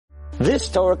This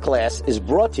Torah class is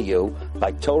brought to you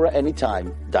by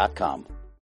TorahAnytime.com.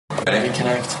 Ready to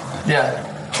connect?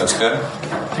 Yeah. That's good?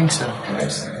 I think so.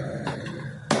 Nice.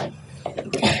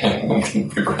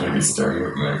 People are going to be staring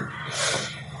at me.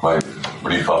 What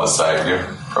do you call the side view?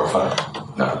 Profile?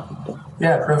 No.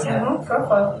 Yeah, profile. Yeah,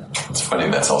 profile. It's funny,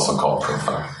 that's also called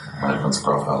profile. When everyone's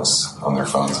profiles on their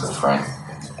phones are front.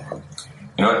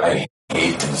 You know what I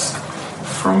hate is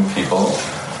from people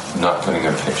not putting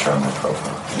a picture on their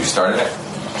profile. You started it?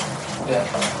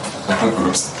 Yeah.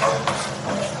 Oops.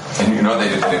 And you know they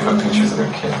put pictures of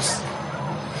their kids.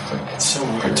 It's so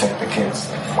weird. Protect the kids.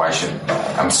 Why should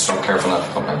I'm so careful not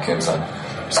to put my kids on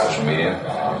social media.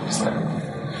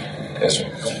 Yes, sir.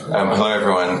 Hello,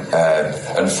 everyone.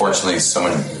 Unfortunately,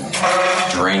 someone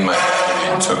drained my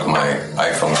battery and took my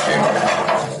iPhone cable,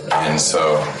 and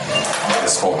so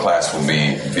this whole class will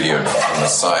be videoed from the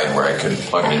side where I could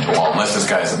plug it into a wall. Unless this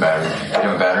guy has a battery. Do you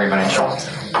have a battery by any chance?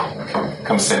 Okay.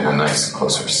 Come sit in a nice,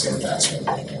 closer seat.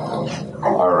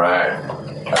 All right.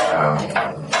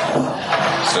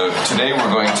 So today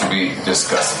we're going to be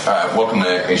discussing. Welcome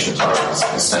to Asia Torah's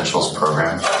Essentials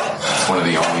program. It's one of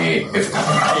the only, if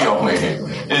the only,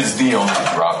 is the only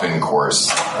drop-in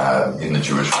course in the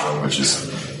Jewish world, which is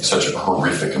such a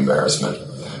horrific embarrassment.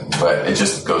 But it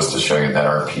just goes to show you that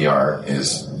our PR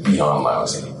is beyond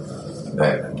lousy.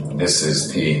 That this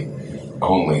is the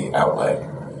only outlet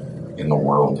in the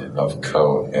world of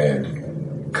co-ed.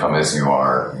 Come as you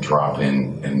are, drop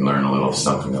in and learn a little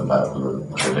something about your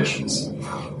traditions.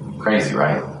 Crazy,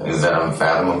 right? Is that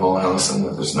unfathomable, Allison,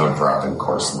 that there's no drop-in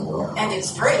course in the world? And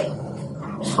it's free.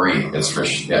 Free. It's for,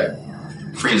 yeah.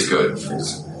 Free is good.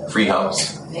 Free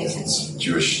helps. Amazing. It's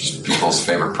Jewish people's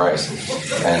favorite price.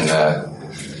 And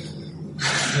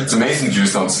it's amazing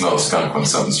Jews don't smell skunk when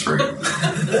something's free.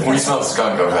 We smell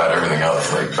skunk about everything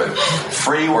else. But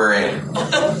free, we're in.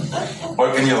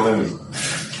 What can you lose?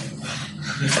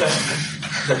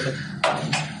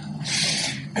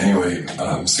 Anyway,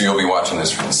 so you'll be watching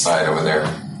this from the side over there,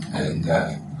 and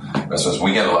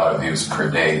we get a lot of views per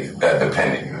day,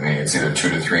 depending. I mean, it's either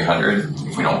 200 to 300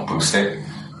 if we don't boost it,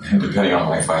 and depending on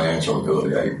my financial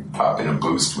ability, I pop in a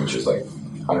boost, which is like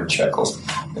 100 shekels,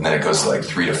 and then it goes to like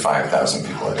 3,000 to 5,000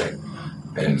 people a day.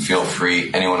 And feel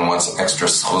free, anyone who wants extra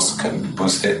schus can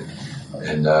boost it.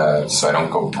 And so I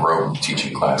don't go broke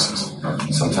teaching classes.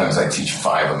 Sometimes I teach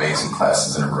 5 amazing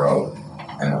classes in a row,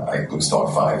 and I boost all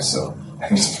 5, so I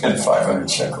can spend 500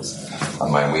 shekels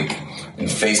on my week. And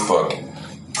Facebook,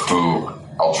 who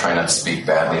I'll try not to speak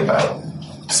badly about,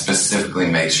 specifically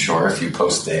makes sure if you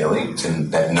post daily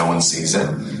that no one sees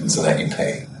it, so that you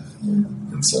pay.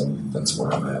 And so that's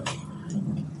where I'm at.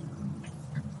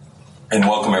 And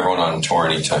welcome everyone on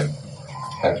Torah Anytime.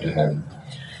 Happy to have you.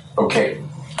 Okay.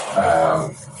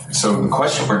 So the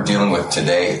question we're dealing with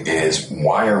today is,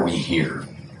 why are we here?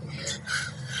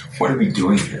 What are we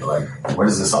doing here? Like, what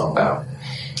is this all about?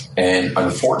 And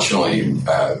unfortunately,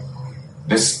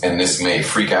 this may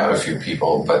freak out a few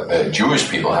people, but Jewish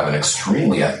people have an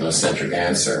extremely ethnocentric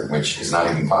answer, which is not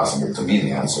even possible to be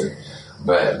the answer.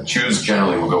 But Jews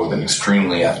generally will go with an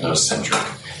extremely ethnocentric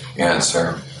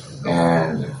answer.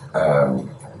 And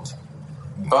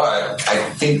but I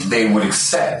think they would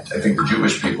accept, I think the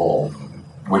Jewish people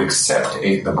would accept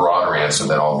the broader answer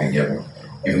that I'll be giving,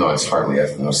 even though it's hardly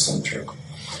ethnocentric.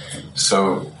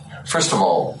 So, first of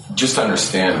all, just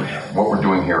understand what we're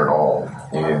doing here at all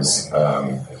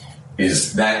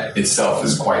is that itself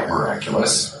is quite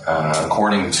miraculous.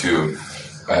 According to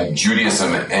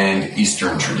Judaism and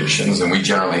Eastern traditions, and we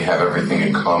generally have everything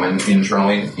in common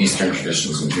internally, Eastern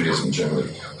traditions and Judaism generally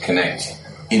connect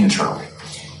internally.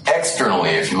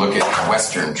 Externally, if you look at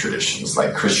Western traditions,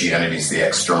 like Christianity is the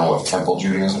external of temple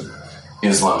Judaism,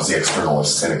 Islam is the external of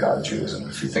synagogue Judaism.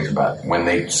 If you think about it, when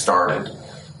they started,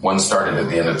 one started at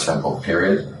the end of temple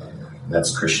period,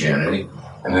 that's Christianity,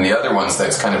 and then the other ones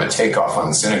that's kind of a takeoff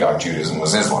on synagogue Judaism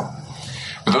was Islam.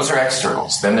 But those are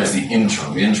externals. Then there's the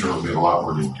internal. The internal we have a lot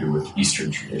more to do with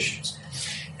Eastern traditions.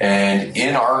 And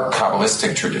in our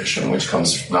Kabbalistic tradition, which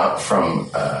comes not from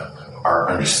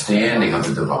our understanding of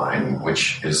the divine,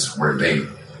 which is where they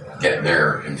get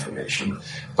their information,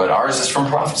 but ours is from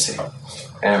prophecy.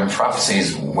 And prophecy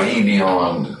is way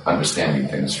beyond understanding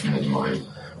things from the divine.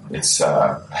 It's,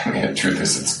 the truth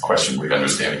is, it's questionably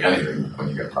understanding anything when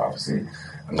you get prophecy.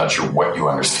 I'm not sure what you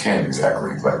understand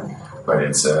exactly, but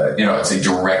it's, it's a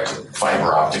direct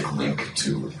fiber optic link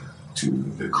to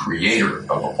the creator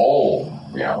of all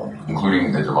reality,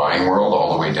 including the divine world,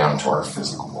 all the way down to our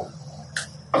physical world.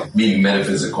 Meaning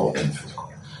metaphysical and physical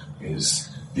is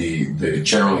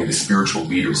generally the spiritual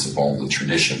leaders of all the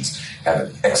traditions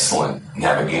have excellent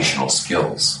navigational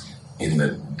skills in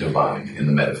the divine, in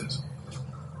the metaphysical.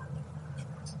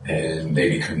 And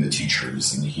they become the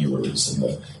teachers and the healers and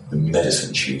the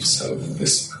medicine chiefs of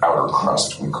this outer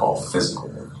crust we call physical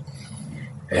world.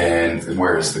 And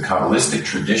whereas the Kabbalistic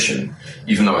tradition,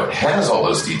 even though it has all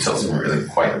those details and really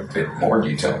quite a bit more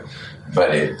detail,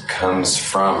 but it comes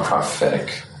from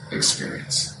prophetic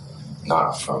experience,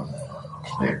 not from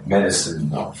medicine,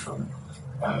 not from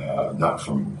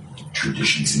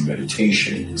traditions in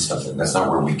meditation and stuff. That's not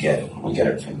where we get it. We get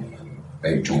it from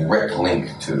a direct link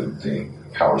to the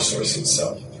power source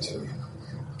itself, to the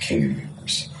King of the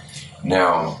Universe.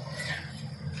 Now,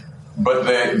 but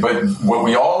what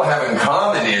we all have in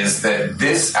common is that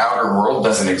this outer world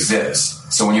doesn't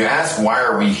exist. So when you ask, why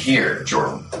are we here,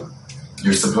 Jordan?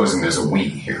 You're supposing there's a we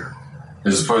here.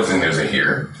 You're supposing there's a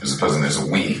here. You're supposing there's a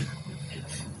we.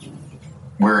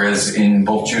 Whereas in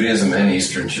both Judaism and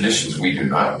Eastern traditions, we do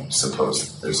not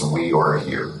suppose there's a we or a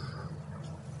here.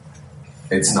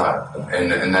 It's not.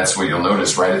 And that's what you'll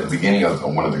notice right at the beginning of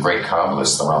one of the great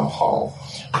Kabbalists, the Ramchal,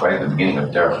 right at the beginning of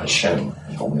Derech Hashem,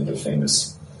 one of the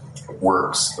famous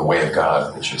works, The Way of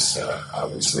God, which is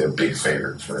obviously a big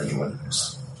favorite for anyone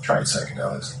who's tried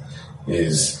psychedelics,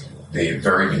 is the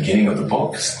very beginning of the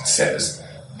book says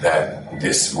that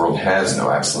this world has no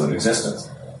absolute existence.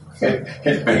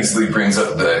 It basically brings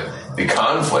up the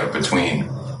conflict between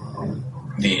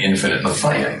the infinite and the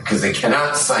finite, because they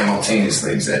cannot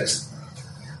simultaneously exist.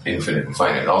 Infinite and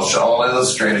finite. I'll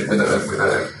illustrate it with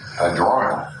a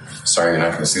drawing. Sorry, you're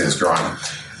not going to see this drawing.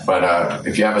 But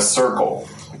if you have a circle,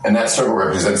 and that circle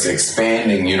represents the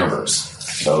expanding universe.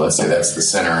 So let's say that's the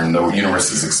center, and the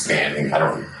universe is expanding. I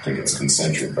don't think it's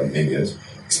concentric, but maybe it is.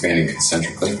 Expanding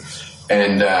concentrically.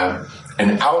 And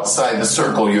outside the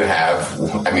circle you have,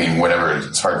 whatever,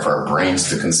 it's hard for our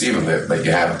brains to conceive of it, but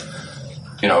you have,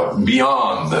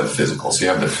 beyond the physical. So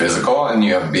you have the physical, and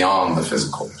you have beyond the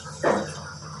physical.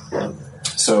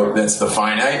 So that's the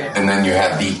finite, and then you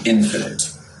have the infinite.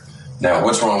 Now,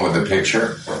 what's wrong with the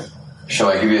picture? Shall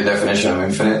I give you a definition of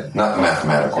infinite? Not the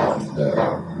mathematical one,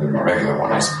 the regular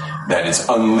one is that it's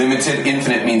unlimited.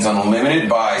 Infinite means unlimited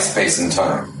by space and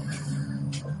time.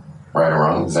 Right or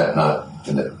wrong? Is that not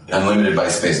unlimited by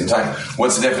space and time?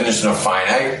 What's the definition of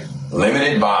finite?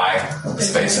 Limited by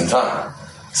space and time.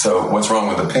 So what's wrong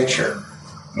with the picture?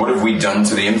 What have we done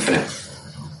to the infinite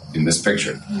in this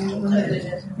picture?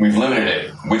 We've limited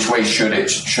it. Which way should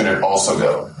it also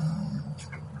go?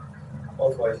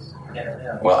 Both ways.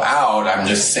 Well, out, I'm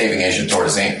just saving Asia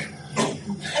towards ink.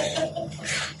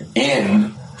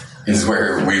 In is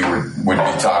where we would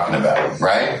be talking about,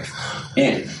 right?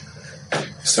 In.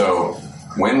 So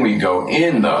when we go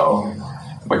in, though,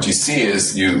 what you see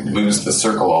is you lose the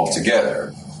circle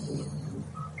altogether.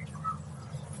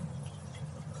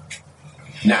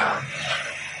 Now,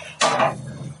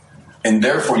 and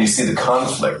therefore you see the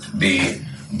conflict.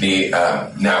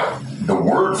 Now, the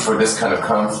word for this kind of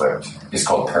conflict is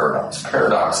called paradox.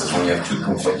 Paradox is when you have two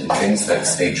conflicting things that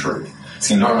stay true.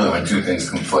 See, normally when two things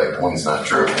conflict, one's not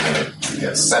true, and then it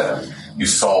gets settled. You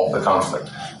solve the conflict.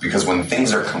 Because when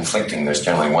things are conflicting, there's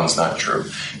generally one's not true.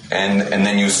 And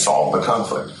then you solve the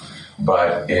conflict.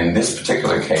 But in this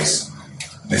particular case,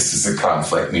 this is a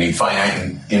conflict, meaning finite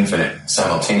and infinite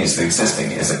simultaneously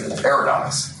existing, is a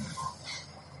paradox.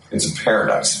 It's a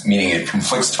paradox, meaning it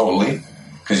conflicts totally,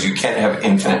 because you can't have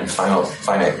infinite and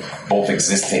finite both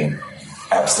existing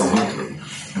absolutely.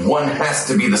 One has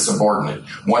to be the subordinate.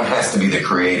 One has to be the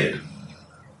created.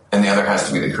 And the other has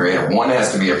to be the creator. One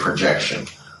has to be a projection.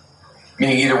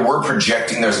 Meaning either we're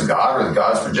projecting there's a God or the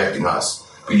God's projecting us.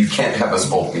 But you can't have us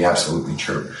both be absolutely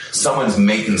true. Someone's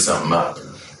making something up.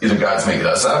 Either God's making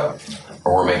us up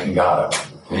or we're making God up.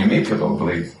 And you meet people who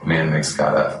believe man makes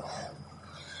God up.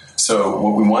 So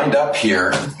what we wind up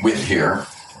with here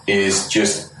is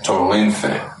just total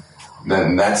infinite.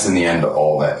 Then that's in the end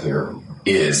all that there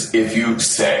is. If you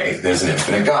say there's an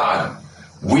infinite God,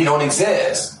 we don't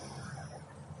exist.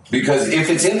 Because if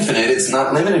it's infinite, it's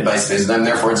not limited by space, then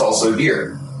therefore it's also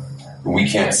here. We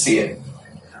can't see it.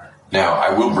 Now,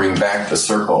 I will bring back the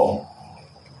circle.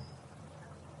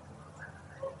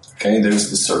 Okay, there's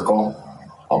the circle.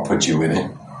 I'll put you in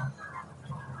it.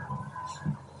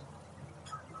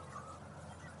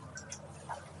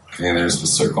 Okay, there's the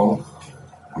circle.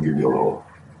 I'll give you a little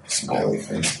smiley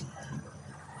face.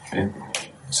 Okay.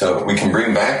 So we can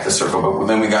bring back the circle, but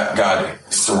then we got God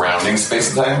surrounding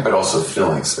space and time, but also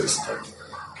filling space and time.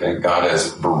 Okay, God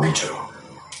as burrito.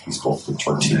 He's both the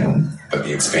tortilla, but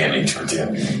the expanding tortilla,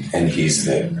 and he's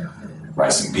the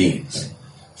rising beans,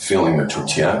 filling the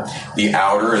tortilla. The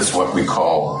outer is what we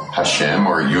call Hashem,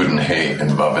 or Yud and He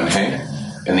and Vav and He,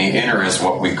 and the inner is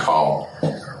what we call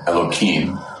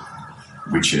Elohim,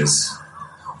 which is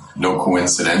No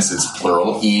coincidence, it's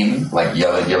plural, im, like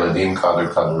yelad, yeladim,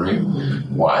 kadar, kadarim.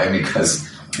 Why? Because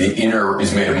the inner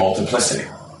is made of multiplicity.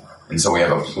 And so we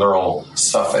have a plural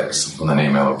suffix from the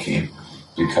name Elohim,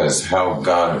 because how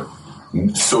God,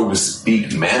 so to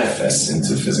speak, manifests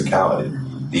into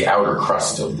physicality, the outer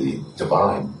crust of the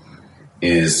divine,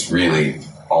 is really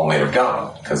all made of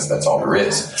God, because that's all there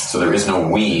is. So there is no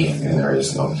we and there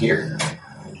is no here.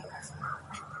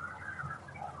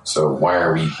 So why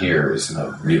are we here is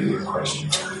not really a question.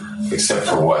 Except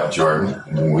for what,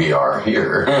 Jordan? We are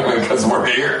here because we're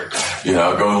here.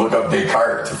 Go look up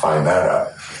Descartes to find that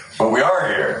out. But we are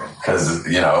here because,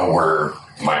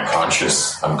 I'm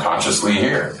consciously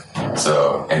here.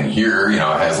 So, and here,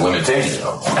 has limitations.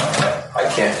 I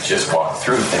can't just walk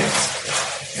through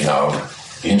things.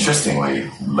 Interestingly,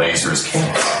 lasers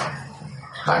can't.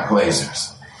 Not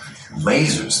lasers.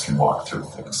 Lasers can walk through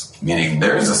things. Meaning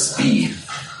there's a speed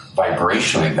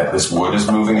vibrationally that this wood is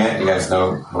moving at. You guys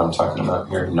know what I'm talking about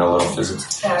here? No little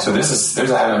physics. So there's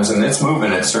atoms and it's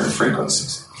moving at certain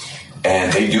frequencies.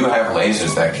 And they do have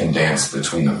lasers that can dance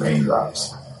between the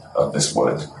raindrops of this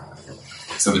wood.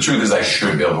 So the truth is I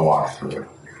should be able to walk through it.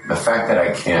 The fact that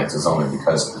I can't is only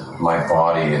because my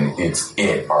body and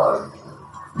it are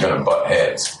going to butt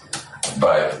heads.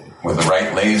 But with the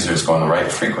right lasers going the right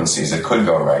frequencies, it could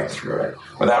go right through it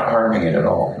without harming it at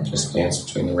all. Just dance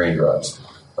between the raindrops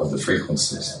of the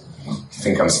frequencies. You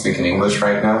think I'm speaking English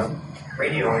right now?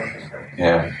 Radio.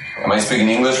 Yeah. Am I speaking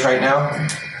English right now?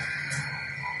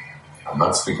 I'm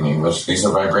not speaking English. These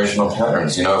are vibrational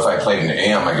patterns. If I played an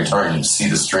A on my guitar and you'd see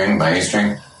the string, my A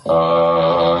string,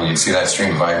 you'd see that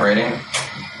string vibrating.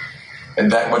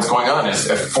 And that what's going on is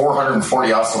at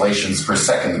 440 oscillations per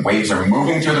second, waves are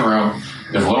moving through the room.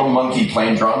 There's a little monkey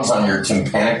playing drums on your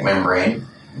tympanic membrane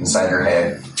inside your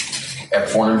head at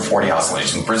 440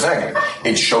 oscillations per second.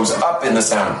 It shows up in the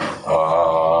sound,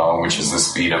 which is the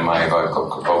speed of my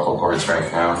vocal cords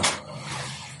right now.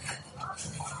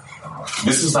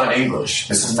 This is not English.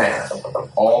 This is math.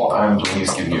 All I'm doing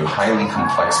is giving you highly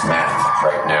complex math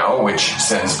right now, which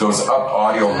goes up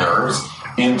audio nerves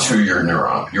into your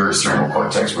neuron, your cerebral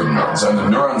cortex, where the neurons. And the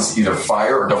neurons either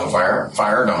fire or don't fire,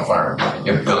 fire or don't fire.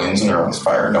 You have billions of neurons,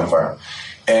 fire or don't fire.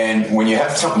 And when you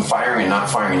have something firing and not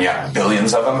firing, and you have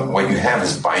billions of them, what you have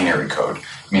is binary code,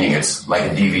 meaning it's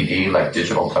like a DVD, like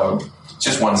digital code. It's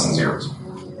just ones and zeros.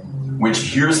 Which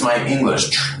here's my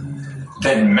English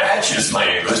that matches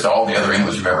my English to all the other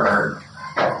English you've ever heard.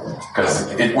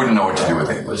 Because it wouldn't know what to do with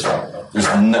English.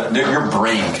 Your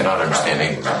brain cannot understand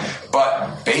English.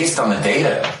 But based on the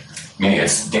data, meaning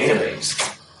it's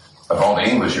database of all the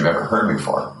English you've ever heard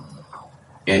before,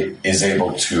 it is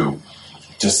able to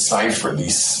decipher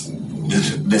this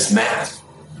math.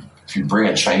 If you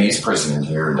bring a Chinese person in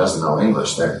here who doesn't know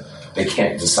English, they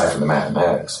can't decipher the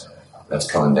mathematics that's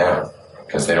coming down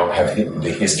because they don't have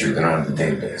the history, they don't have the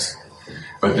database.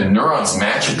 But the neurons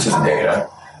match it to the data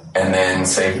and then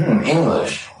say,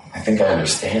 English, I think I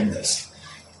understand this.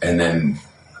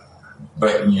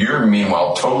 But you're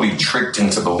meanwhile totally tricked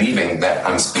into believing that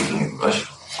I'm speaking English.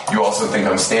 You also think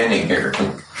I'm standing here.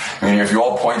 I mean, if you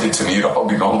all pointed to me, you'd all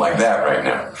be going like that right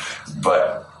now.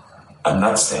 But I'm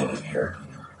not standing here.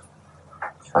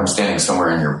 I'm standing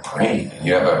somewhere in your brain.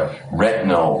 You have a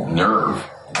retinal nerve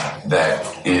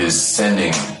that is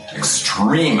sending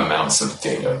extreme amounts of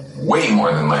data, way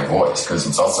more than my voice, because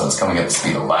it's coming at the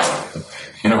speed of light.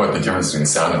 You know what the difference between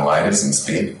sound and light is in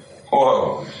speed?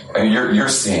 Whoa. And you're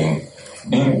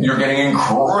getting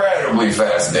incredibly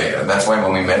fast data. That's why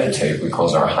when we meditate, we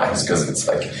close our eyes, because it's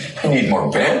like, I need more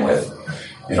bandwidth.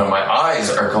 My eyes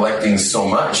are collecting so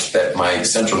much that my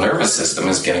central nervous system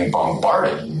is getting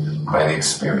bombarded by the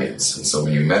experience. And so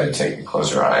when you meditate, you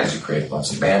close your eyes, you create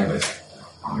lots of bandwidth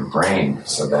in your brain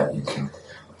so that you can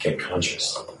get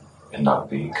conscious and not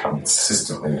become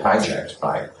consistently hijacked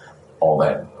by all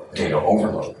that data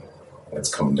overload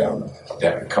that's coming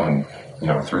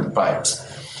through the pipes.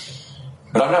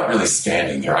 But I'm not really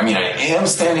standing here. I mean, I am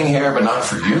standing here, but not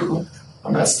for you.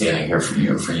 I'm not standing here for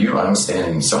you. For you, I'm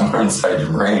standing somewhere inside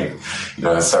your brain.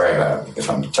 Sorry about if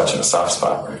I'm touching a soft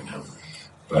spot right now.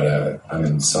 But I'm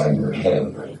inside your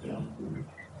head right now.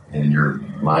 And your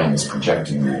mind is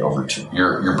projecting me over to...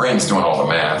 Your brain's doing all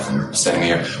the math and sending me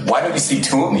here. Why don't you see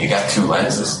two of me? You got two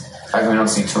lenses. How come you don't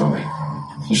see two of me?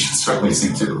 You should certainly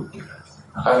see two.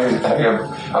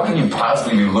 How can you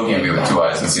possibly be looking at me with two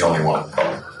eyes and see only one?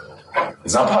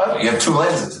 It's not possible. You have two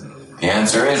lenses. The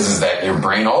answer is that your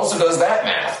brain also does that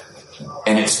math.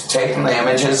 And it's taking the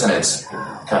images and it's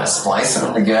kind of splicing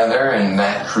them together, and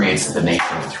that creates the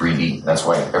nature of 3D. That's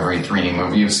why every 3D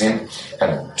movie you've seen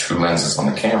had two lenses on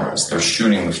the cameras. They're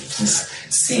shooting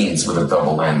scenes with a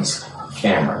double lens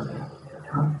camera.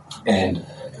 And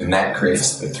that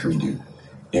creates the 3D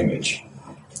image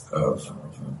of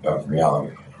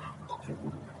reality.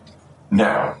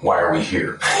 Now, why are we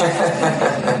here?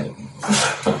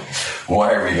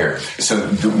 Why are we here? So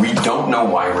we don't know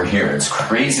why we're here. It's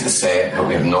crazy to say it, but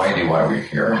we have no idea why we're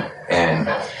here. And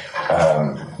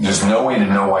there's no way to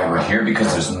know why we're here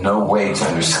because there's no way to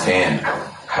understand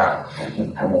how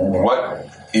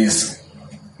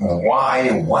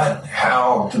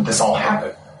did this all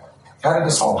happen? How did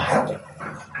this all happen?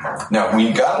 Now,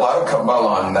 we got a lot of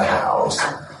Kabbalah in the house,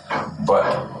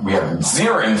 but we have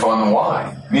zero info on the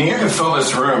why. I mean, you could fill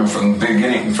this room from the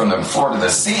beginning, from the floor to the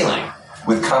ceiling,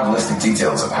 with Kabbalistic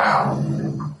details of how,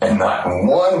 and not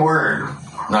one word,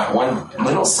 not one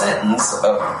little sentence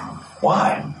of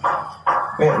why.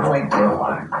 We have no idea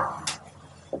why.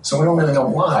 So we don't really know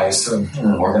why, so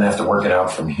we're going to have to work it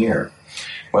out from here.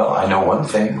 Well, I know one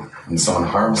thing: when someone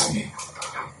harms me,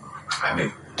 I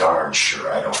make darn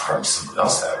sure I don't harm someone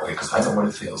else that way, because I know what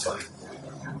it feels like.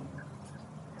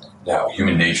 Now,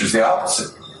 human nature is the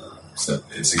opposite. So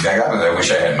it's exactly opposite. I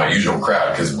wish I had my usual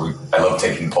crowd, because I love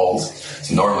taking polls.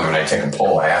 So normally when I take a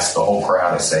poll, I ask the whole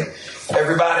crowd, I say,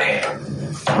 everybody,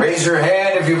 raise your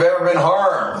hand if you've ever been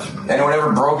harmed. Anyone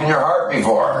ever broken your heart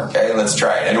before? Okay, let's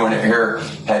try it. Anyone here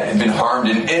had been harmed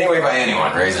in any way by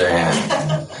anyone? Raise their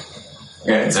hand.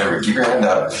 Okay, so keep your hand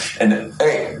up. And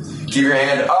hey, keep your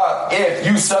hand up if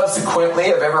you subsequently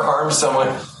have ever harmed someone,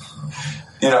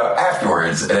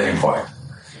 afterwards at any point.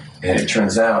 And it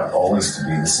turns out always to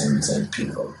be the same exact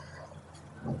people.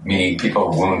 Meaning people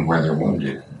wound where they're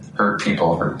wounded. Hurt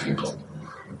people.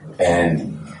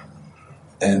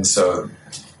 And so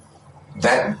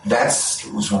that's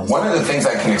one of the things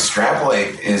I can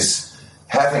extrapolate is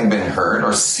having been hurt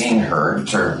or seen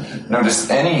hurt or noticed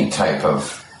any type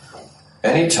of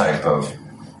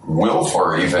willful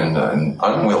or even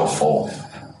unwillful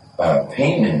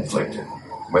pain inflicted,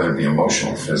 whether it be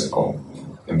emotional, physical,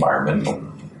 environmental,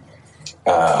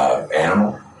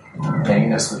 animal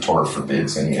pain, as the Torah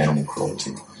forbids any animal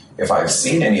cruelty. If I've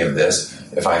seen any of this,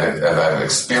 if I've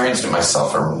experienced it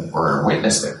myself or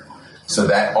witnessed it, so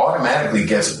that automatically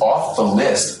gets off the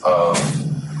list of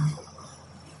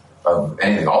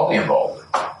anything, all the involved.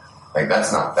 Like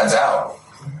that's out.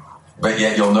 But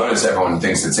yet you'll notice everyone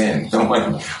thinks it's in.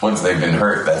 Once they've been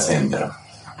hurt, that's in.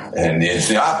 And it's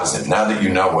the opposite. Now that you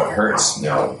know what hurts,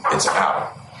 it's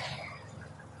out.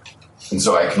 And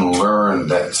so I can learn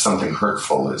that something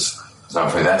hurtful is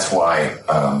not free. That's why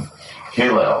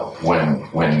Hillel, when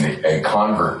a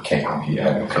convert came, he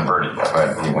hadn't converted yet,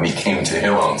 but when he came to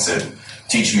Hillel and said,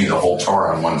 teach me the whole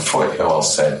Torah on one foot, Hillel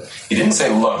said, he didn't say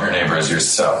love your neighbor as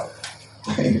yourself.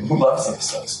 Who loves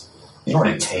themselves? You know what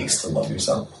it takes to love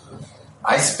yourself?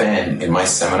 In my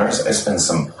seminars, I spend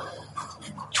some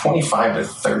 25 to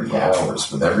 30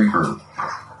 hours with every group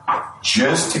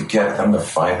just to get them to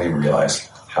finally realize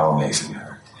how amazing they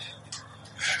are.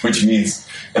 Which means,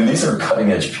 and these are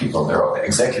cutting-edge people, they're all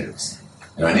executives.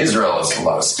 In Israel, it's a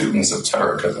lot of students of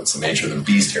Torah because it's the nature of the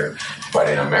beast here. But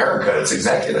in America, it's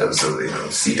executives,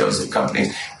 CEOs of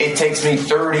companies. It takes me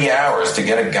 30 hours to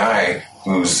get a guy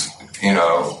who's,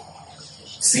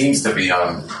 seems to be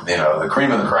on, the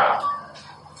cream of the crop,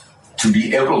 to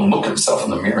be able to look himself in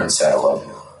the mirror and say, I love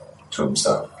you, to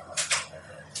himself.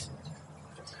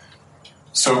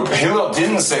 So Hillel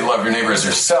didn't say love your neighbor as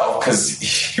yourself because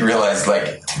he realized,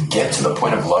 to get to the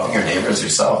point of loving your neighbor as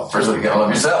yourself, first of all, you got to love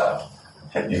yourself.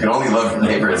 You can only love your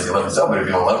neighbor as you love yourself, but if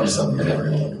you don't love yourself, you're never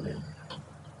going to love your neighbor.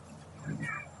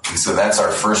 And so that's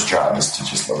our first job, is to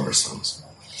just love ourselves.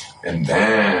 And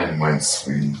then once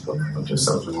we love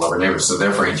ourselves, we love our neighbor. So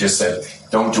therefore he just said,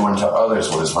 don't do unto others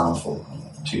what is harmful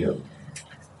to you.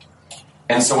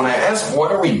 And so when I ask,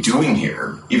 what are we doing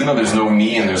here? Even though there's no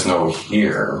me and there's no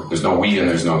here, there's no we and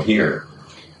there's no here.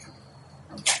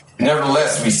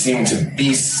 Nevertheless, we seem to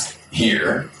be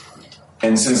here.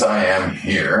 And since I am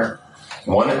here,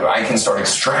 I can start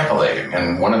extrapolating.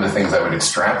 And one of the things I would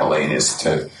extrapolate is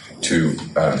to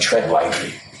tread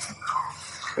lightly.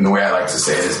 And the way I like to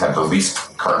say it is have the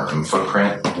least carbon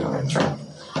footprint.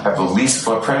 Have the least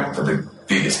footprint for the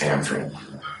biggest hamstring.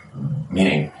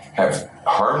 Meaning, have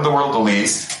harmed the world the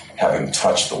least, having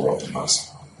touched the world the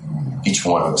most. Each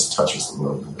one of us touches the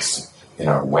world the most. In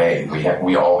our way,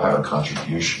 we all have a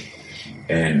contribution.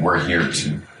 And we're here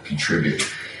to contribute.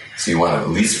 So you want the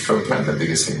least footprint, the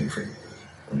biggest handprint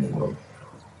in the world.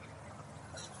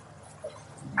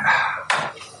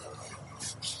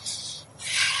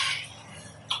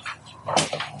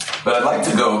 But I'd like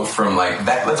to go from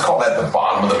that, let's call that the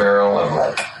bottom of the barrel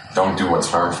of don't do what's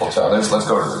harmful to others. Let's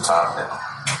go to the top now.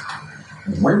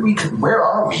 Where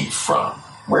are we from?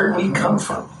 Where did we come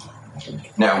from?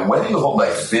 Now, whether you hold by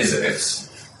physics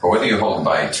or whether you hold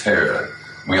by Torah,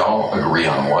 we all agree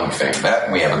on one thing. That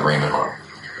we have agreement on.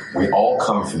 We all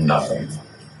come from nothing,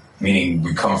 meaning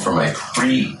we come from a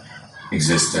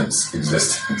pre-existence,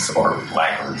 or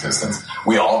lack of existence.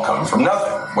 We all come from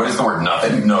nothing. What is the word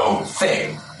nothing? No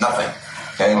thing. Nothing.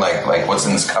 Okay, like what's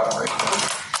in this cup right here?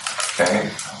 Okay,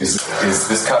 is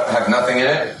this cup have nothing in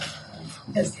it?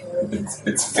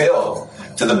 It's filled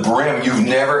to the brim.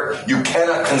 You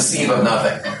cannot conceive of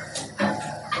nothing.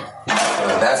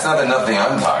 That's not the nothing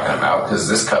I'm talking about, because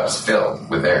this cup's filled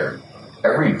with air.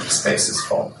 Every space is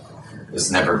full.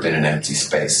 There's never been an empty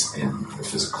space in the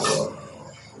physical world,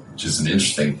 which is an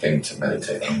interesting thing to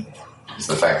meditate on. Is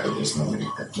the fact that there's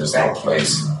no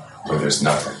place where there's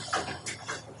nothing.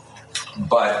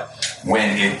 But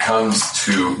when it comes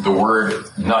to the word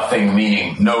nothing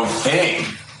meaning no thing,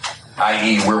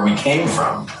 i.e. where we came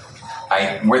from,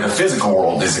 where the physical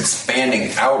world is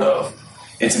expanding out of,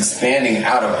 it's expanding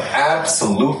out of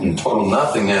absolute and total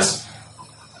nothingness.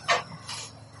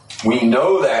 We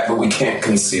know that, but we can't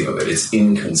conceive of it. It's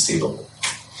inconceivable.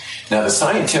 Now, the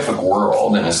scientific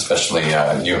world, and especially,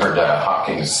 you heard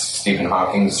Stephen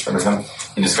Hawking, heard of him?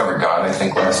 He discovered God, I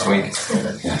think, last week.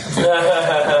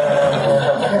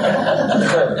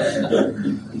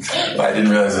 I didn't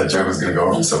realize that joke was going to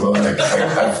go over so well.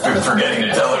 I've been forgetting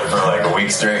to tell it for like a week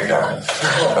straight.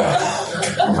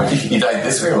 He died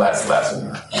this week or last week?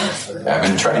 I've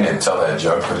been trying to tell that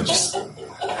joke, but it just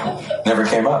never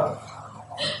came up.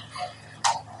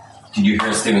 Did you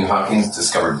hear Stephen Hawking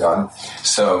discovered God?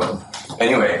 So,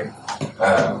 anyway,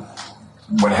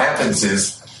 what happens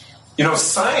is,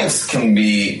 science can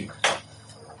be,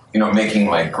 making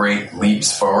like great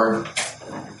leaps forward.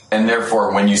 And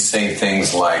therefore, when you say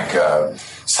things like,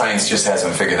 science just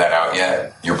hasn't figured that out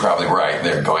yet, you're probably right,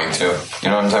 they're going to. You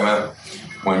know what I'm talking about?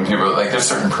 When people, there's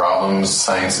certain problems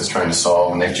science is trying to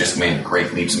solve, and they've just made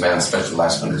great leaps and bounds, especially the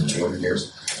last 100, 200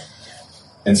 years.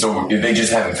 And so they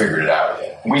just haven't figured it out yet.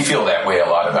 We feel that way a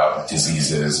lot about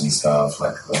diseases and stuff,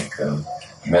 like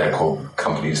medical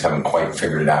companies haven't quite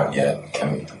figured it out yet.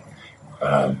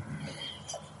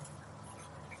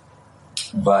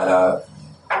 But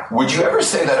would you ever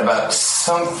say that about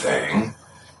something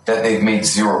that they've made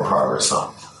zero progress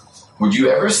on? Would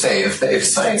you ever say if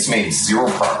science made zero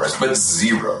progress, but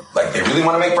zero, like they really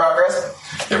want to make progress,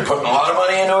 they're putting a lot of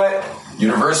money into it,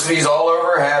 universities all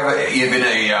over have even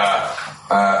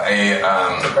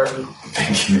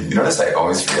thank you. You notice I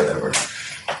always forget that word.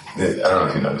 I don't know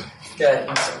if you noticed. Yeah.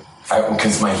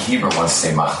 Because my Hebrew wants to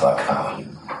say machlaka,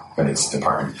 but it's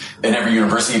department. And every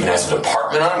university even has a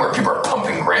department on it where people are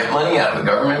pumping grant money out of the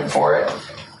government for it.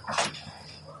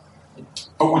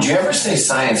 But would you ever say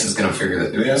science is going to figure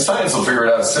that? Science will figure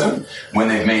it out soon when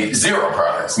they've made zero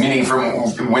progress. Meaning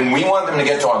from when we want them to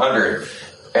get to 100,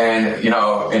 and,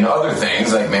 in other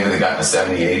things, like maybe they got to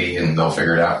 70, 80, and they'll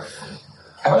figure it out.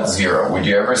 How about zero? Would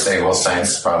you ever say, well,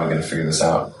 science is probably going to figure this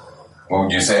out? What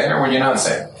would you say, or would you not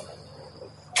say it?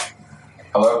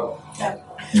 Hello? Yeah.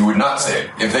 You would not say it.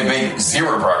 If they made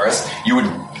zero progress,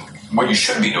 what you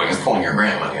should be doing is pulling your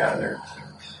grant money out of there.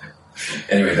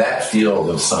 Anyway, that field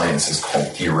of science is called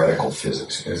theoretical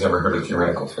physics. You guys ever heard of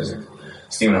theoretical physics?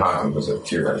 Stephen Hawking was a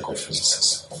theoretical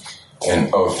physicist.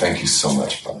 And, thank you so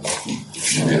much, Bob.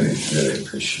 Really, really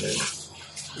appreciate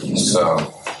it.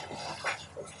 So,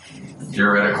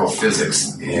 theoretical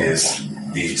physics is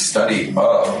the study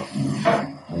of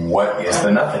what is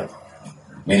the nothing.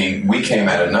 Meaning, we came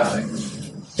out of nothing.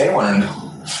 They want to know.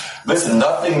 Listen,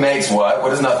 nothing makes what?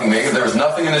 What does nothing make? If there was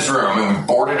nothing in this room and we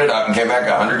boarded it up and came back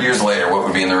 100 years later, what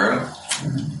would be in the room?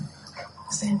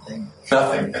 Same thing.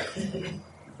 Nothing.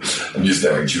 I'm used to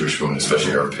having Jewish women,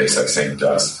 especially over Pesach, saying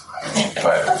dust.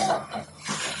 But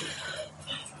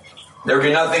there would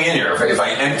be nothing in here. If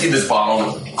I emptied this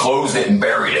bottle, closed it, and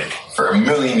buried it for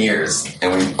 1,000,000 years,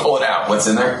 and we pull it out, what's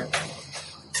in there?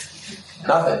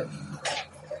 Nothing.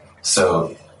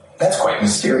 So that's quite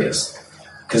mysterious,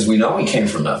 because we know we came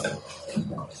from nothing.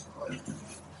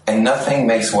 And nothing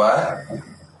makes what?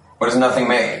 What does nothing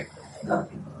make?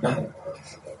 Nothing.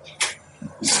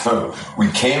 So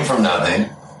we came from nothing.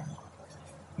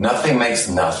 Nothing makes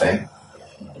nothing.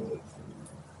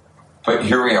 But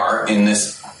here we are in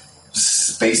this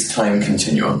space-time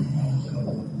continuum.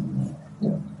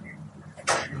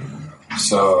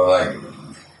 So,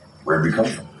 where did we come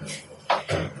from?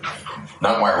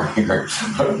 Not why we're here,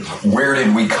 but where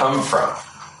did we come from?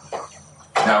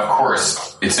 Now, of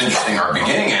course, it's interesting. Our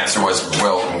beginning answer was,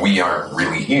 well, we aren't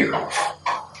really here.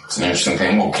 It's an interesting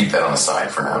thing. We'll keep that on the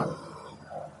side for now.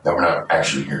 That we're not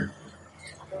actually here.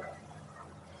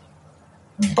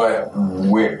 But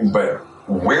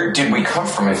where did we come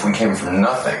from if we came from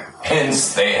nothing?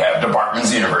 Hence, they have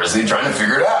departments at university trying to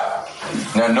figure it out.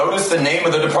 Now, notice the name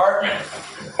of the department.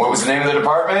 What was the name of the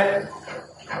department?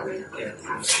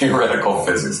 Theoretical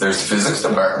physics. There's physics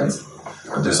departments,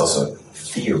 but there's also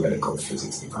theoretical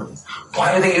physics departments.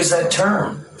 Why do they use that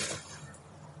term?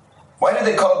 Why do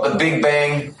they call it the Big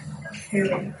Bang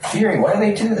Theory? Why do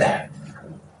they do that?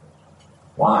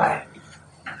 Why?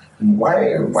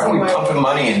 Why are we pumping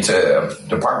money into a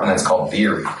department that's called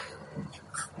theory,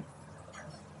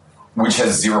 which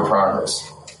has zero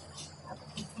progress?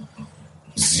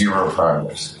 Zero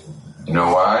progress. You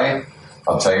know why?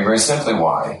 I'll tell you very simply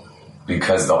why.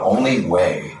 Because the only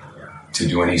way to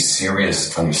do any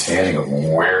serious understanding of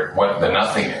what the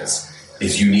nothing is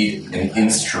you need an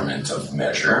instrument of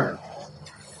measure.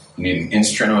 You need an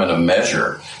instrument of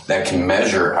measure that can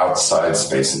measure outside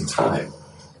space and time.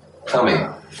 Tell me,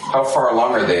 how far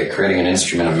along are they at creating an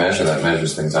instrument of measure that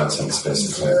measures things outside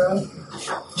space and time?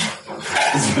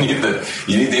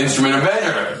 You need the instrument of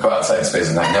measure to go outside space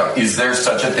and time. Now, is there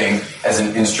such a thing as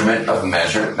an instrument of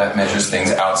measure that measures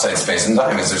things outside space and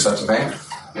time? Is there such a thing?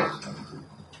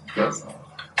 Yes.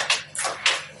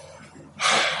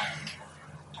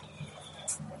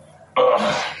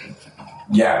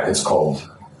 Yeah, it's called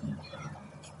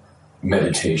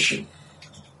meditation.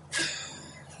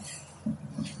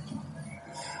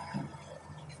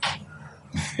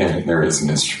 There is an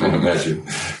instrument of measure,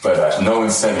 but no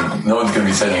one's going to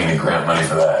be sending any grant money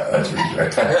for that. That's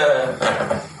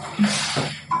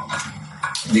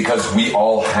because we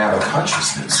all have a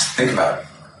consciousness. Think about it.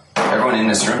 Everyone in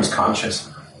this room is conscious,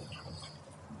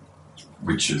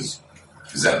 which is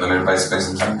that limited by space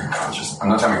and time? Conscious. I'm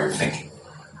not talking about your thinking.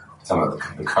 I'm talking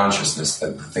about the consciousness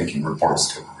that the thinking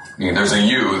reports to. I mean, there's a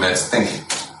you that's thinking.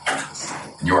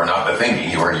 You are not the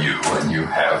thinking. You are you, and you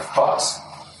have thoughts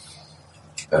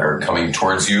that are coming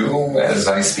towards you as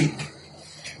I speak.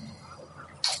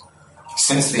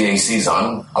 Since the AC is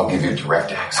on, I'll give you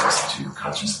direct access to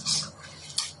consciousness.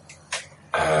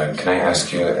 Can I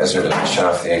ask you, Ezra, to shut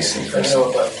off the AC first? I know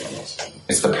what button it is.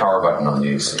 It's the power button on the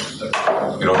AC.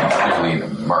 It'll be clearly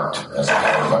marked as a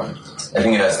power button. I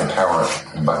think it has the power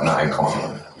button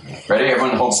icon. Ready?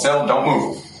 Everyone hold still. Don't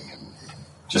move.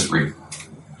 Just breathe.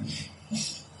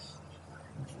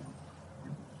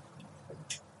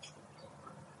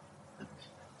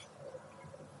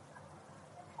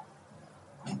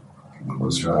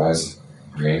 Close your eyes.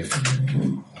 Breathe.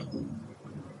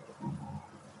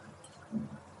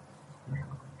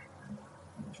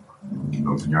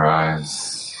 Open your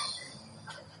eyes.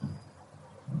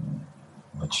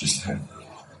 What just happened?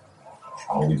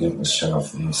 All we did was shut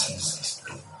off the AC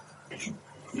system.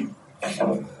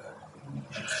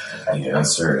 The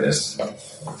answer is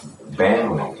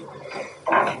bandwidth.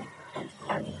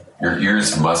 Your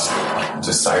ears must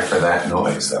decipher that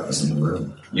noise that was in the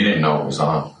room. You didn't know it was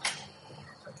on.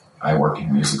 I work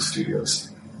in music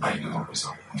studios. I knew it was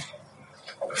on.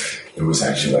 It was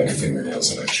actually like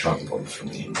fingernails on a chalkboard for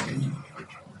me.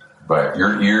 But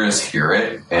your ears hear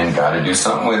it and got to do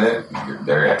something with it.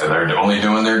 They're only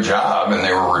doing their job, and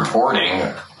they were reporting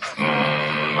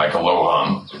like a low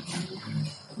hum,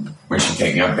 which is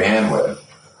taking up bandwidth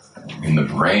in the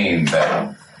brain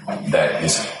that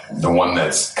is the one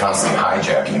that's constantly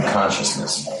hijacking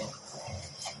consciousness.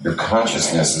 Your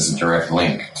consciousness is a direct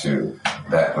link to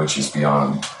that which is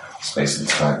beyond space and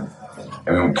time.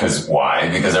 I mean, because why?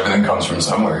 Because everything comes from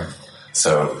somewhere.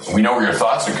 So we know where your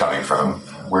thoughts are coming from.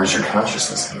 Where's your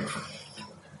consciousness coming from?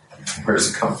 Where does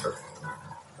it come from?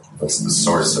 What's the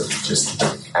source of just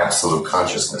the absolute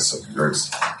consciousness of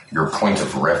your point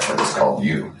of reference called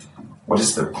you? What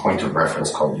is the point of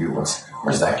reference called you?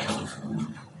 Where's that coming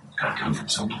from? It's got to come from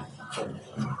somewhere.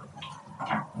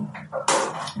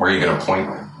 Where are you going to point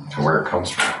to where it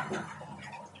comes from?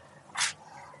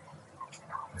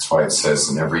 That's why it says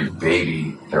in every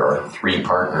baby there are 3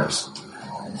 partners.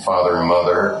 Father and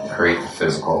mother create the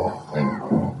physical, and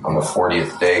on the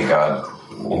 40th day, God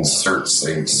inserts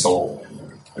a soul,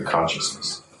 the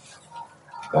consciousness.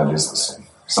 That is the soul.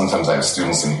 Sometimes I have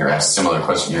students in here ask similar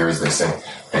question here as they say,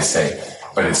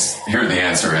 but here the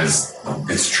answer is,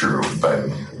 it's true, but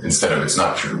instead of it's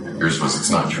not true, yours was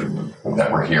it's not true,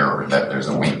 that we're here or that there's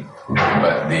a we.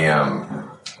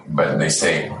 But they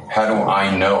say, how do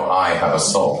I know I have a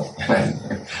soul?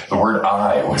 The word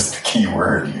I was the key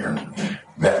word here.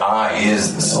 That I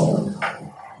is the soul.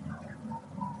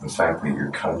 The fact that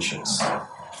you're conscious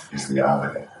is the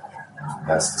I.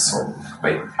 That's the soul.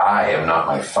 But I am not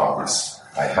my thoughts.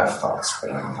 I have thoughts,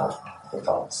 but I'm not the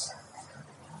thoughts.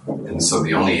 And so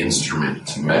the only instrument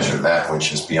to measure that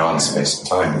which is beyond space and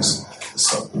time is the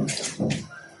soul.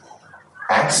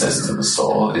 Access to the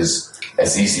soul is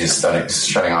as easy as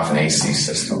shutting off an AC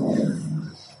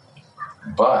system.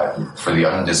 But for the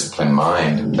undisciplined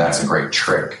mind, that's a great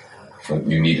trick.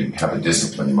 You need to have a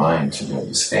disciplined mind to be able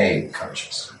to stay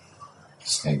conscious.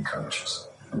 Stay conscious.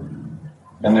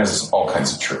 And there's all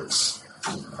kinds of tricks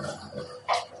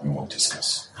we won't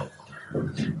discuss.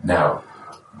 Now,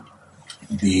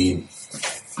 the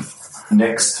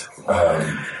next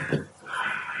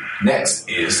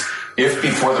is, if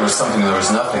before there was something, there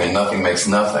was nothing, and nothing makes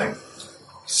nothing,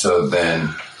 so then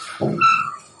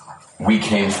we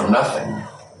came from nothing.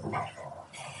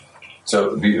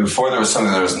 So before there was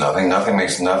something, there was nothing. Nothing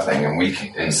makes nothing,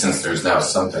 and since there's now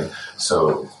something,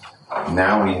 so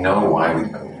now we know why we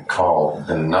call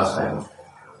the nothing.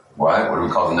 What? What do we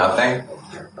call the nothing?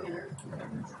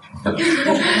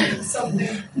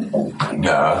 Something.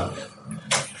 No,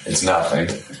 it's nothing.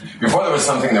 Before there was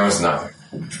something, there was nothing.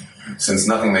 Since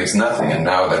nothing makes nothing, and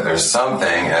now that there's something,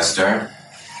 Esther,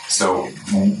 so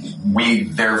we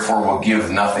therefore will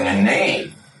give nothing a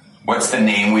name. What's the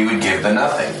name we would give the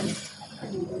nothing?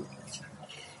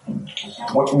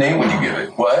 What name would you give it?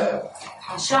 What?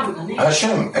 Hashem.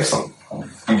 Hashem. Excellent.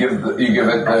 You give it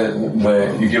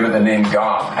the name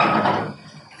God.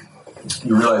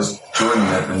 You realize, Jordan,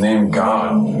 that the name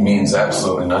God means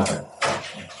absolutely nothing.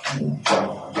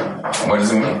 What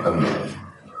does it mean?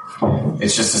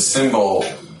 It's just a symbol,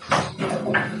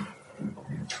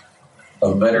 a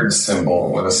lettered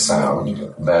symbol with a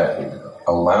sound that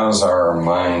allows our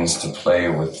minds to play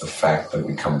with the fact that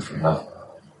we come from nothing.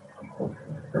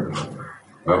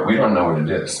 But we don't know what it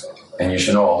is. And you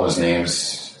should know all those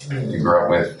names you grew up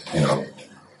with,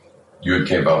 Yud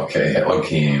K Vav K,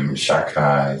 Elohim,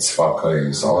 Shakai,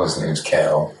 Tzvakos, all those names,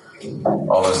 Kel,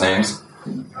 all those names,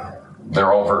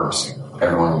 they're all verbs.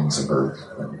 Everyone means a verb.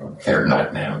 They're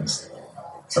not nouns.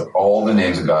 So all the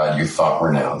names of God you thought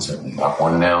were nouns. There's not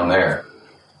one noun there.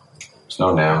 There's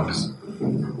no nouns.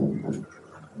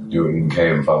 Yud and K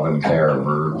and Vav and K are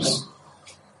verbs.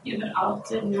 Yeah, but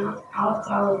Alta means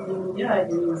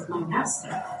my master.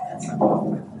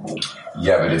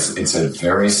 Yeah, but it's a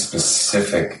very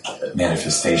specific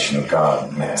manifestation of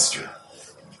God, Master.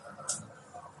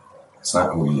 It's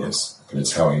not who He is, but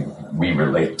it's how we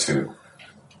relate to.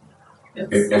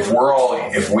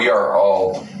 If we are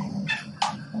all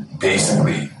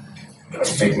basically a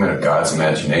figment of God's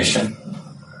imagination,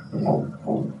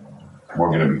 we're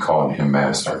going to be calling Him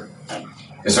Master.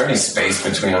 Is there any space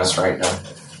between us right now?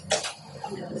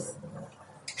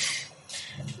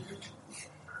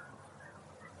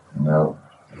 No.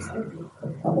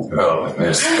 Well,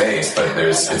 there's space, but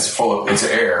it's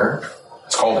air.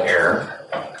 It's called air,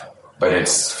 but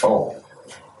it's full.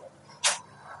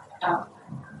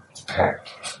 It's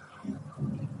packed.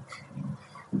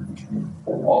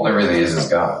 All there really is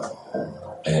God.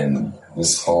 And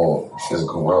this whole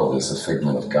physical world is a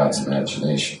figment of God's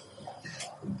imagination.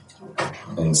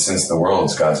 And since the world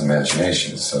is God's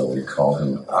imagination, so we call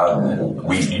Him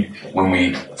Adonai. When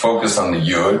we focus on the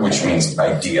Yud, which means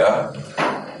idea,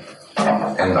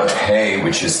 and the He,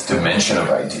 which is dimension of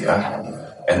idea,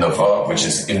 and the Vav, which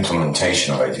is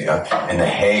implementation of idea, and the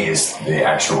He is the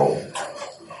actual,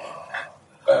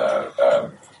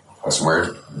 what's the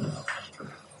word?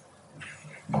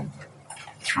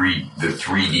 The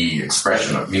 3D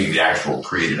expression of me, the actual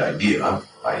created idea.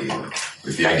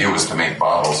 If the idea was to make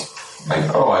bottles,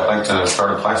 I'd like to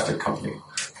start a plastic company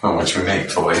in which we make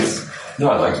toys.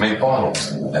 No, I'd like to make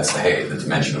bottles. That's the Hey, the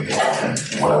dimension of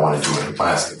what I want to do with the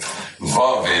plastic.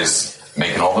 Vav is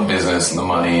making all the business and the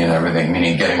money and everything,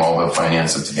 meaning getting all the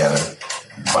finances together,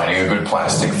 finding a good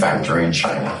plastic factory in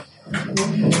China.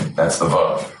 That's the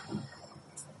Vav.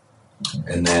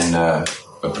 And then,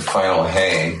 but the final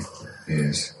Hey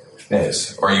is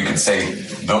this. Or you could say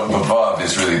the Vav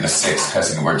is really the sixth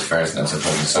Hesed word Tiferes, and that's a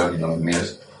so you know what it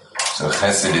means? So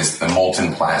Chesed is the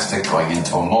molten plastic going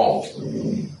into a mold.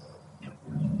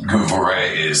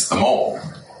 Gevurah is the mold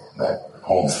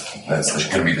that's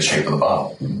going to be the shape of the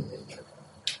bottle.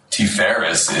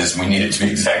 Tiferes is we need it to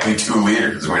be exactly 2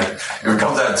 liters. If it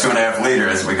comes out 2.5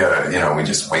 liters, we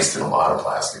just wasted a lot of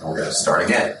plastic. We're going to start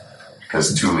again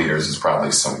because 2 liters is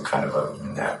probably some kind of a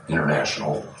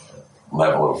international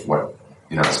level of what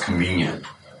is convenient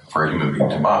for a human being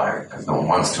to buy because no one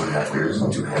wants 2.5 liters.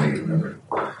 It's too heavy.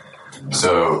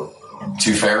 So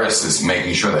Tiferes is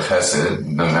making sure the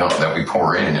Chesed, the amount that we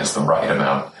pour in, is the right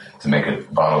amount to make a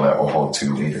bottle that will hold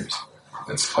 2 liters.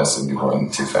 That's Chesed going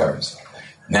Tiferes.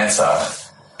 Netzach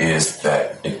is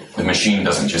that the machine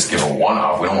doesn't just give a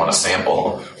one-off. We don't want a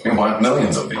sample. We want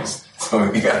millions of these.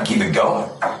 So you got to keep it going.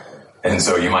 And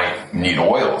so you might need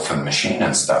oil for the machine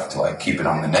and stuff to keep it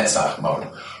on the Netzach mode.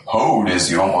 Hod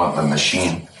is you don't want the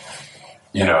machine,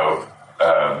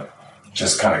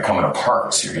 just kind of coming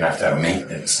apart. So you're going to have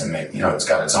maintenance and it's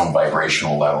got its own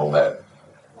vibrational level that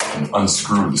can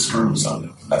unscrew the screws on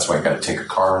it. That's why you got to take a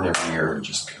car in every year and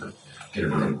just get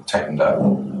everything tightened up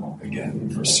again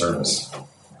for service.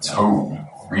 So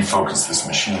refocus this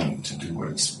machine to do what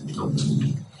it's built to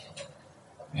do.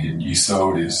 And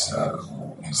Yisod is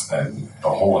that the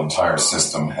whole entire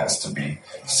system has to be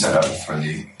set up for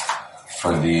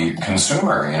the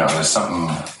consumer. There's something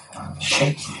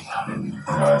shaky.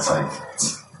 It's like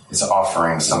it's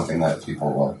offering something that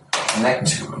people will connect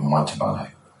to and want to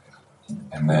buy.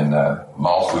 And then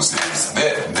Malchus is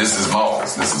this is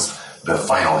Malchus. This is the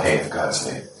final hay of God's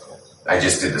day. I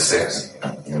just did the 6,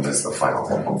 and this is the final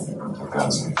hay of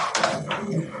God's day.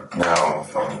 Now,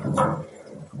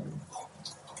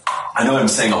 I know I'm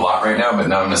saying a lot right now, but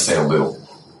now I'm going to say a little.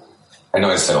 I know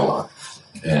I said a lot,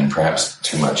 and perhaps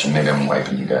too much, and maybe I'm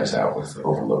wiping you guys out with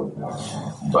overload.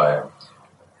 But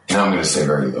now I'm going to say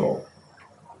very little.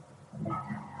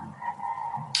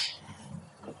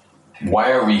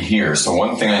 Why are we here? So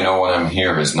one thing I know when I'm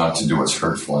here is not to do what's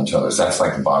hurtful unto others. That's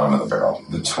like the bottom of the barrel.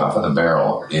 The top of the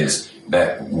barrel is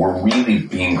that we're really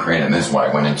being created, and this is why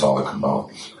I went into all the Kabbalah.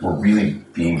 We're really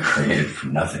being created for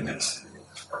nothingness.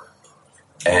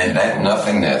 And that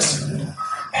nothingness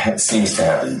seems to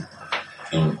have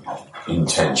an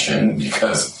intention,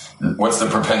 because what's the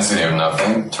propensity of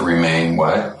nothing? To remain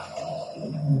what?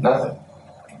 Nothing.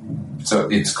 So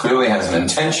it clearly has an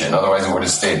intention, otherwise it would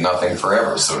have stayed nothing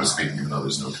forever, so to speak, even though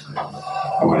there's no time.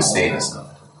 It would have stayed as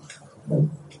nothing.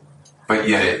 But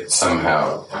yet it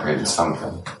somehow created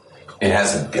something. It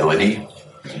has ability.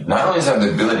 Not only does it have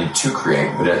the ability to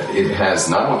create, but it has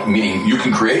not only, meaning you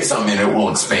can create something and it will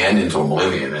expand into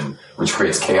oblivion, and which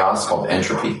creates chaos called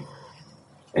entropy.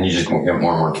 And you just get more and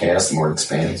more chaos the more it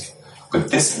expands.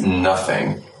 But this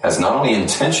nothing has not only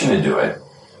intention to do it,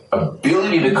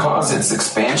 ability to cause its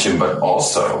expansion, but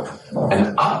also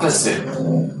an opposite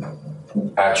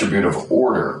attribute of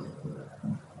order,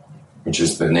 which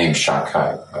is the name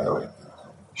Shakai, by the way.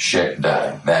 Shek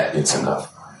Dai, that it's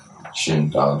enough. Shin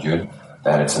Dal Yud,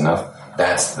 that it's enough.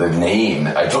 That's the name.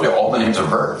 I told you all the names are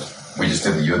verbs. We just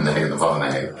did the Yud and the Hey, the Vav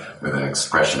and the Hey with an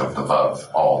expression of the Vav,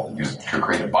 all used to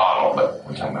create a bottle, but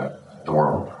we're talking about the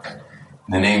world.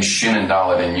 The name Shin and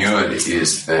Dalet and Yud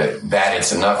is that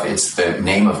it's enough. It's the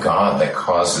name of God that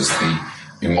causes the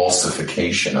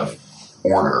emulsification of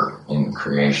order in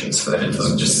creation, so that it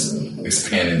doesn't just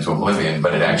expand into oblivion,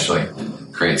 but it actually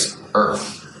creates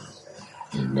Earth.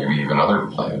 And maybe even other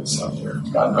planets out there.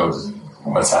 God knows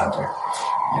what's out there.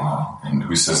 And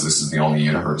who says this is the only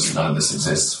universe? None of this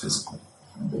exists physically.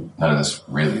 None of this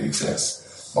really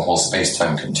exists. The whole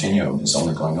space-time continuum is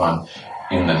only going on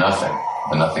in the nothing.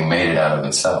 The nothing made it out of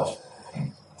itself.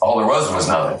 All there was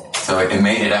nothing. So it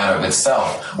made it out of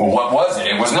itself. Well, what was it?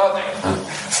 It was nothing.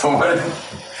 So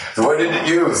what did it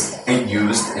use? It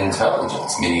used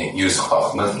intelligence, meaning it used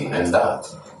Chachma, Bina, and Dat.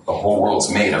 The whole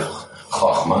world's made of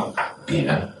Chachma,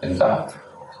 Bina, and Dat.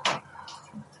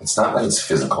 It's not that it's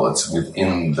physical, it's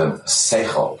within the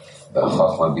Seichel, the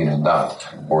Chachma, Bina, and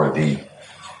Dat, or the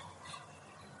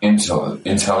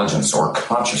intelligence or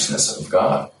consciousness of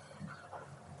God.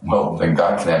 Well, then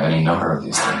God can have any number of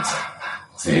these things.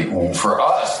 See, for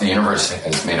us, the universe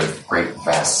is made of great,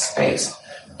 vast space.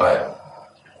 But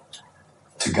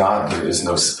to God, there is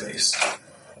no space.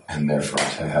 And therefore,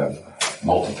 to have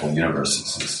multiple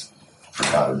universes is, for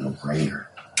God, a no-brainer.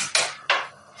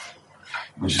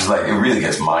 Which is like, it really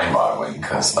gets mind-boggling,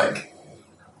 because, like,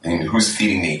 I mean, who's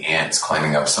feeding the ants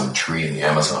climbing up some tree in the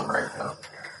Amazon right now?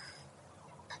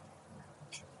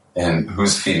 And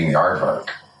who's feeding the aardvark?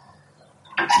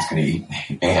 He's going to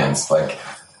eat ants. Like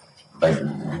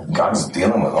God's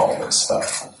dealing with all this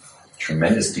stuff.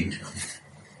 Tremendous detail.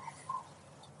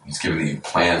 He's giving the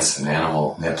plants and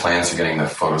animal. The plants are getting the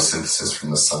photosynthesis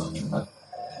from the sun. And the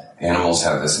animals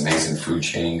have this amazing food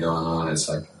chain going on. It's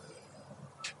like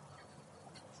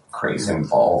crazy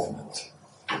involvement.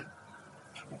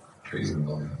 Crazy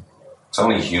involvement. It's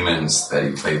only humans that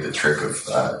he played the trick of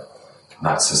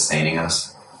not sustaining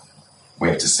us. We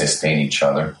have to sustain each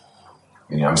other.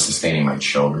 I'm sustaining my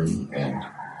children, and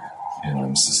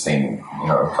I'm sustaining,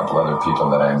 a couple other people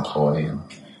that I employ,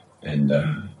 and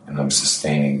I'm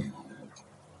sustaining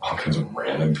all kinds of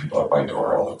random people at my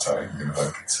door all the time.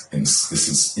 This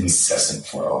is incessant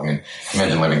flow. I mean,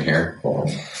 imagine living here.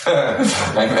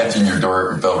 I imagine your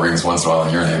doorbell rings once in a while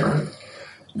in your neighborhood.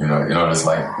 You know what it's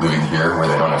like living here where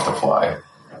they don't have to fly.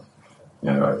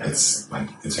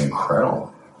 It's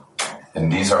incredible. And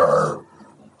these are our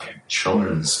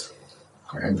children's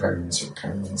grandparents or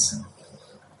parents.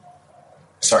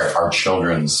 Our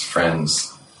children's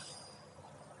friends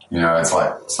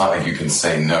It's not like you can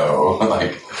say no,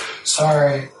 like,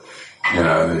 sorry.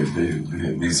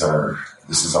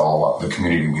 This is all the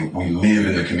community. We live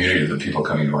in the community of the people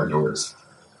coming to our doors.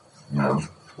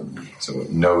 So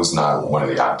no's not one of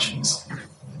the options.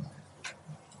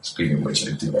 Speaking of which,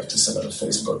 I do have to send out a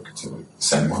Facebook to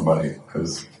send more money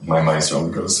because my money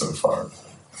only goes so far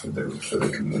for the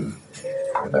community.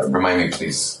 Remind me,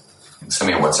 please.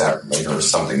 Send me a WhatsApp later or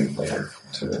something later.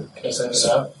 Can I send it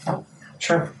out?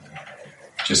 Sure.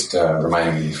 Just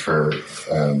reminding me for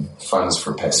funds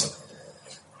for Pesach.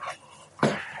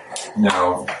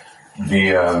 Now,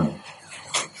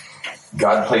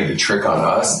 God played the trick on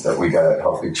us that we got to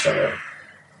help each other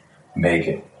make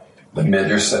it. The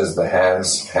Midrash says the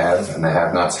haves have and the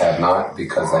have-nots have not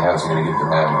because the haves are going to give the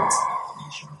have-nots.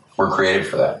 We're created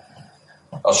for that.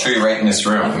 I'll show you right in this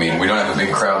room. I mean, we don't have a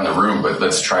big crowd in the room, but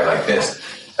let's try like this.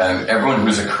 Everyone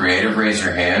who's a creative, raise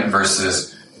your hand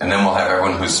versus, and then we'll have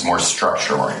everyone who's more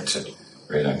structure-oriented.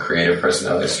 Right? A creative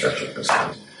personality, structure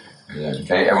personality.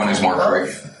 Okay, everyone who's more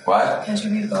creative. What? Can't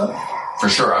you read both? For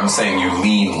sure, I'm saying you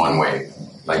lean one way.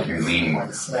 Like you lean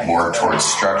more towards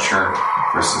structure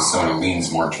versus someone who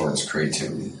leans more towards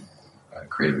creativity,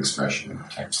 creative expression in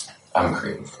text. I'm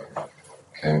creative.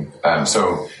 Okay,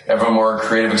 so everyone more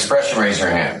creative expression, raise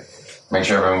your hand. Make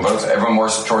sure everyone votes. Everyone more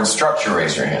towards structure,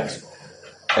 raise your hand.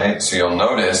 Okay, so you'll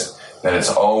notice that it's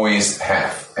always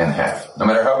half and half, no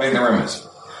matter how big the room is.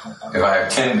 If I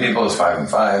have 10 people, it's 5 and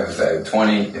 5. If I have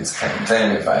 20, it's 10 and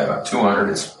 10. If I have 200,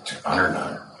 it's 200 and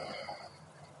 100.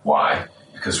 Why?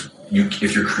 Because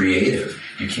if you're creative,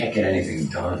 you can't get anything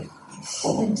done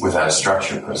without a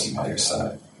structured person by your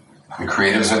side. The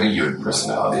creatives are the Yud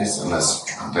personalities, and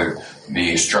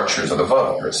the structures are the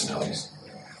Vav personalities.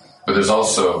 But there's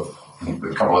also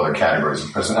a couple other categories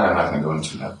of personality. I'm not going to go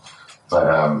into that.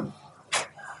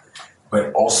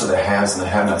 But also the haves and the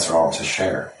have-nots are all to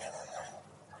share.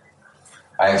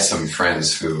 I have some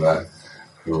friends who were,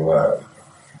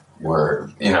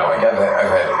 I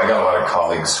got a lot of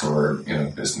colleagues who are,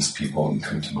 business people and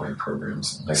come to my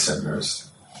programs, my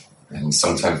seminars, and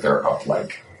sometimes they're up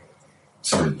like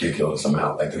some ridiculous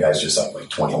amount. Like the guy's just up like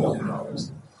 $20 million,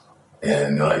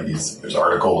 and like there's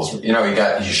articles. He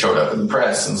showed up in the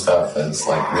press and stuff, and it's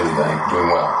like really like doing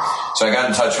well. So I got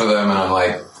in touch with him, and I'm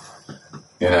like,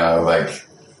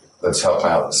 let's help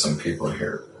out some people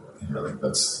here.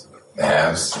 Let's.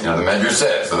 Haves, the Medrash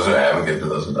says those who have and give to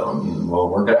those who don't. We'll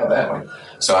work it out that way.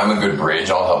 So I'm a good bridge.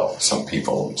 I'll help some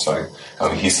people. So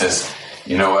he says,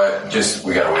 you know what?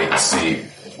 We got to wait and see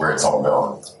where it's all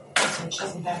going. The research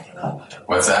doesn't back you up.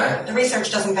 What's that? The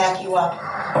research doesn't back you up.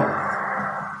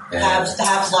 The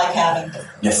haves like having.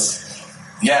 Yes.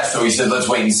 Yeah. So he said, let's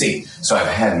wait and see. So I've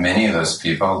had many of those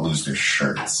people lose their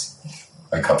shirts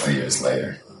a couple of years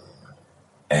later,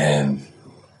 and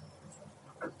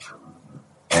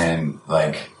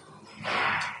like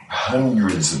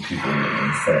hundreds of people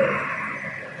getting fed,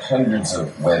 hundreds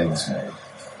of weddings made,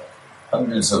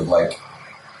 hundreds of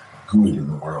good in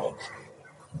the world.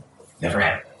 Never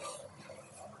happened.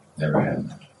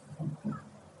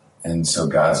 And so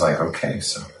God's like, okay,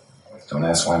 so don't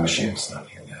ask why Mashiach's not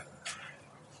here yet.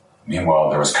 Meanwhile,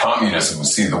 there was communism who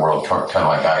see the world kind of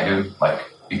like I do, like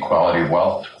equality of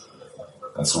wealth.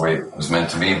 That's the way it was meant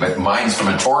to be. But mine's from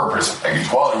a Torah perspective.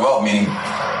 Equality of wealth meaning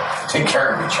take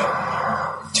care of each other.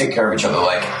 Take care of each other,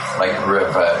 like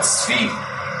Rev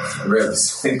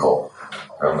Finkel,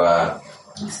 Rev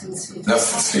Nussin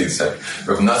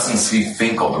Svi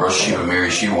Finkel, the Rosh Yeshiva Mir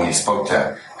Yeshiva, when he spoke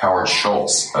to Howard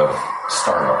Schultz of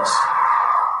Starbucks,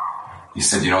 he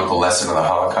said, you know what the lesson of the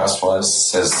Holocaust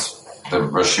was? Says the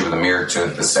Rosh Yeshiva of the Mir to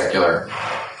the secular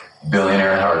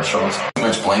billionaire Howard Schultz, too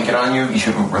much blanket on you,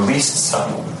 you released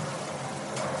some.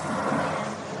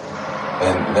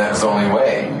 And that's the only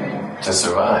way to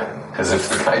survive. Because if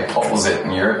the guy pulls it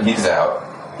and he's out,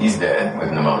 he's dead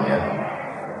with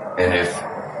pneumonia. And if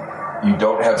you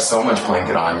don't have so much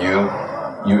blanket on you,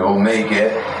 you'll make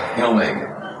it, he'll make it.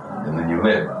 And then you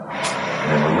live.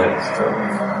 And then we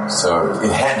live. So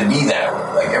it had to be that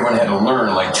way. Like everyone had to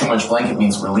learn, too much blanket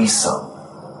means release some.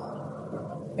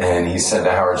 And he said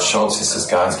to Howard Schultz, he says,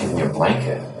 God's giving you a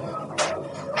blanket.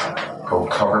 Go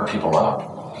cover people up.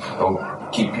 Go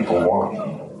keep people warm.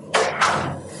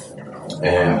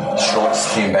 And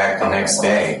Schultz came back the next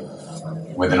day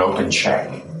with an open check.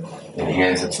 And he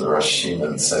hands it to the Rosh Yeshiva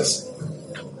and says,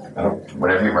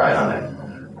 whatever you write on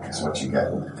it is what you get.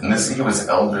 And he was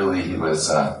elderly. He was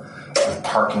with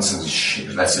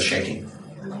Parkinson's. That's the shaking.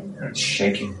 It's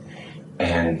shaking.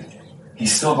 And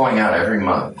he's still going out every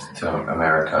month to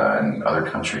America and other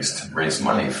countries to raise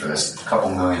money for this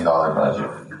 $2 million budget.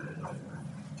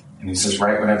 And he says,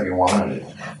 write whatever you want on it.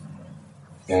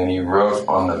 And he wrote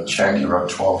on the check, he wrote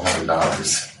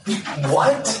 $1,200.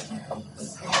 What?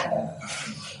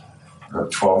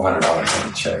 Wrote $1,200 on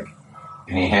the check.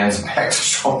 And he hands it back to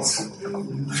Schultz.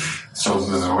 Schultz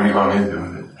says, what do you want me to do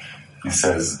with it? He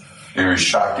says, he was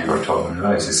shocked he wrote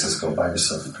 $1,200. He says, go buy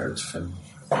yourself a pair of tefillin.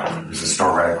 There's a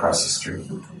store right across the street.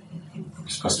 You're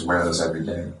supposed to wear those every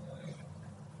day.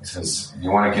 He says,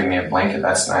 you want to give me a blanket?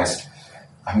 That's nice.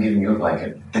 I'm giving you a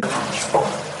blanket.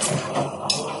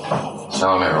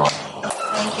 Shalom, everyone.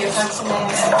 Thank you. Thanks a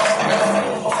lot.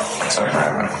 Sorry,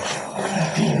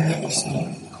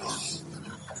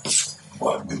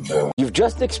 You've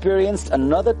just experienced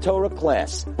another Torah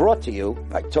class brought to you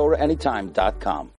by TorahAnytime.com.